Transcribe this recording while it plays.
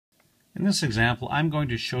In this example, I'm going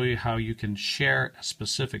to show you how you can share a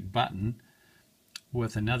specific button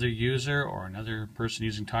with another user or another person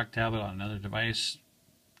using TalkTablet on another device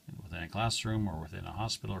within a classroom or within a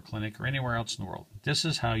hospital or clinic or anywhere else in the world. This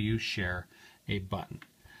is how you share a button,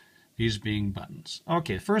 these being buttons.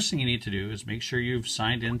 Okay, the first thing you need to do is make sure you've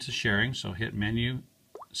signed into sharing, so hit Menu,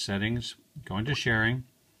 Settings, go into Sharing,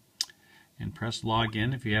 and press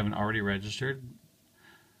Login if you haven't already registered.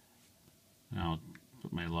 I'll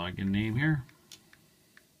put my login name here,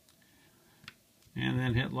 and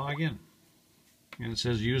then hit Login. And it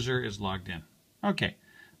says user is logged in. Okay,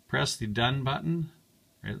 press the Done button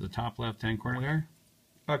right at the top left-hand corner there.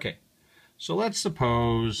 Okay, so let's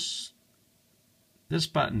suppose this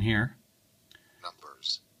button here,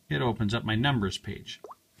 Numbers. it opens up my Numbers page.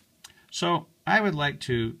 So I would like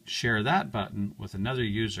to share that button with another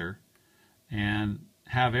user and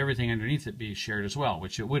have everything underneath it be shared as well,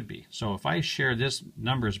 which it would be. So if I share this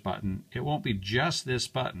Numbers button, it won't be just this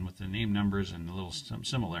button with the name Numbers and a little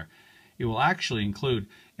similar. It will actually include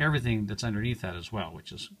everything that's underneath that as well,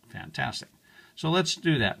 which is fantastic. So let's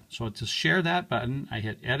do that. So to share that button, I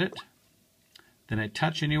hit Edit, then I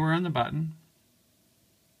touch anywhere on the button,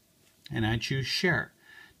 and I choose Share.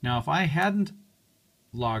 Now if I hadn't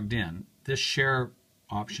logged in, this Share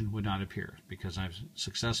option would not appear because I've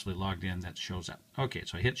successfully logged in. That shows up. Okay,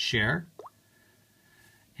 so I hit Share,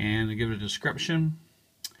 and I give it a description,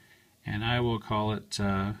 and I will call it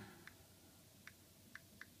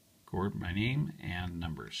Gord, my name, and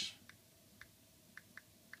numbers.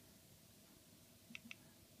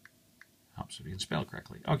 Helps if you can spell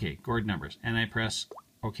correctly. Okay, Gord numbers, and I press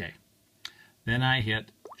OK. Then I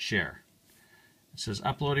hit Share. It says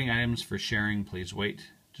uploading items for sharing. Please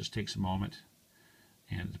wait. Just takes a moment.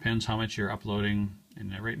 And it depends how much you're uploading.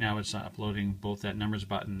 And right now it's uploading both that numbers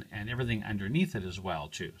button and everything underneath it as well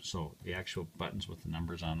too. So the actual buttons with the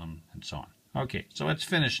numbers on them and so on. Okay, so it's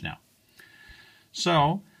finished now.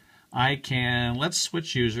 So I can, let's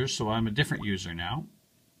switch users. So I'm a different user now.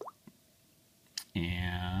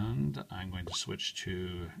 And I'm going to switch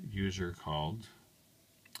to user called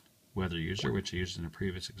weather user, which I used in a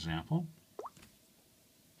previous example.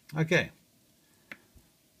 Okay.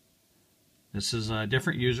 This is a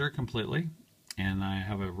different user completely, and I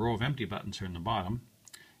have a row of empty buttons here in the bottom.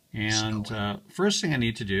 And first thing I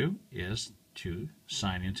need to do is to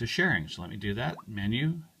sign into sharing. So let me do that.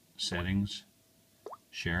 Menu, Settings,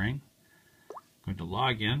 Sharing. I'm going to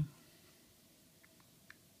log in.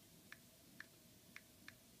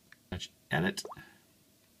 Touch Edit.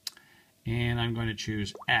 And I'm going to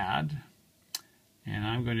choose Add. And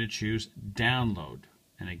I'm going to choose Download.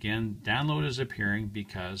 And again, download is appearing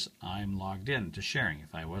because I'm logged in to sharing.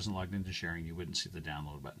 If I wasn't logged into sharing, you wouldn't see the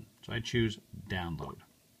download button. So I choose download.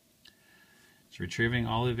 It's retrieving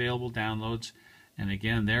all the available downloads. And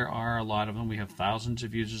again, there are a lot of them. We have thousands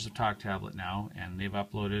of users of TalkTablet now, and they've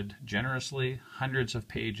uploaded generously hundreds of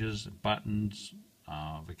pages, buttons,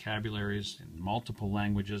 vocabularies in multiple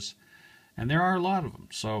languages. And there are a lot of them.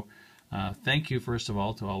 So thank you, first of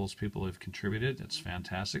all, to all those people who have contributed. It's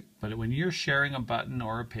fantastic. But when you're sharing a button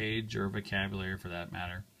or a page or a vocabulary for that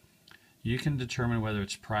matter, you can determine whether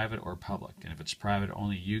it's private or public. And if it's private,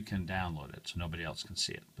 only you can download it, so nobody else can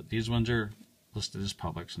see it. But these ones are listed as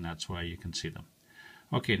publics, and that's why you can see them.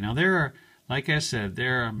 Okay, now there are, like I said,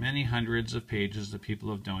 there are many hundreds of pages that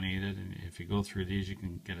people have donated. And if you go through these, you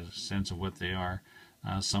can get a sense of what they are.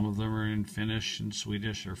 Some of them are in Finnish and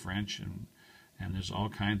Swedish or French, and there's all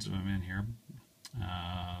kinds of them in here.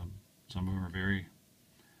 Some of them are very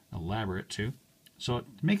elaborate too. So to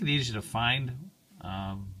make it easy to find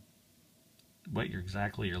what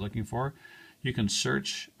exactly you're looking for, you can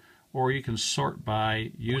search, or you can sort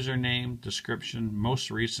by username, description, most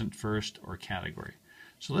recent first, or category.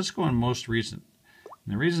 So let's go on most recent.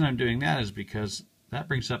 And the reason I'm doing that is because that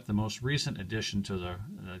brings up the most recent addition to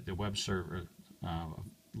the web server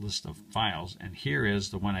list of files, and here is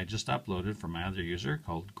the one I just uploaded from my other user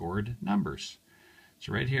called Gord Numbers. It's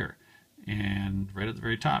right here, and right at the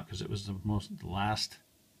very top because it was the last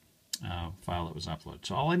file that was uploaded.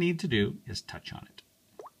 So all I need to do is touch on it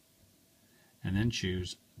and then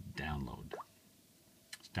choose Download.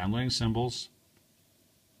 It's downloading symbols,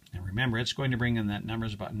 and remember, it's going to bring in that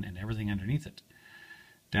Numbers button and everything underneath it.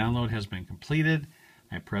 Download has been completed.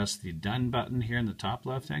 I press the Done button here in the top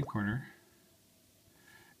left-hand corner,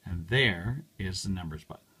 and there is the Numbers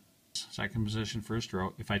button. Second position, first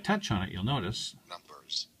row. If I touch on it, you'll notice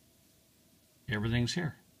Numbers. Everything's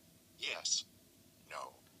here. Yes.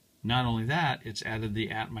 No. Not only that, it's added the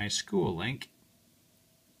At My School link.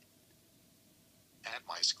 At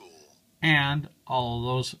my school. And all of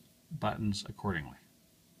those buttons accordingly.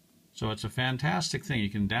 So it's a fantastic thing. You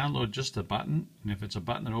can download just a button, and if it's a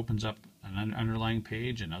button that opens up an underlying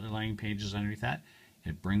page and underlying pages underneath that,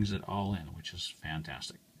 it brings it all in, which is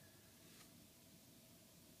fantastic.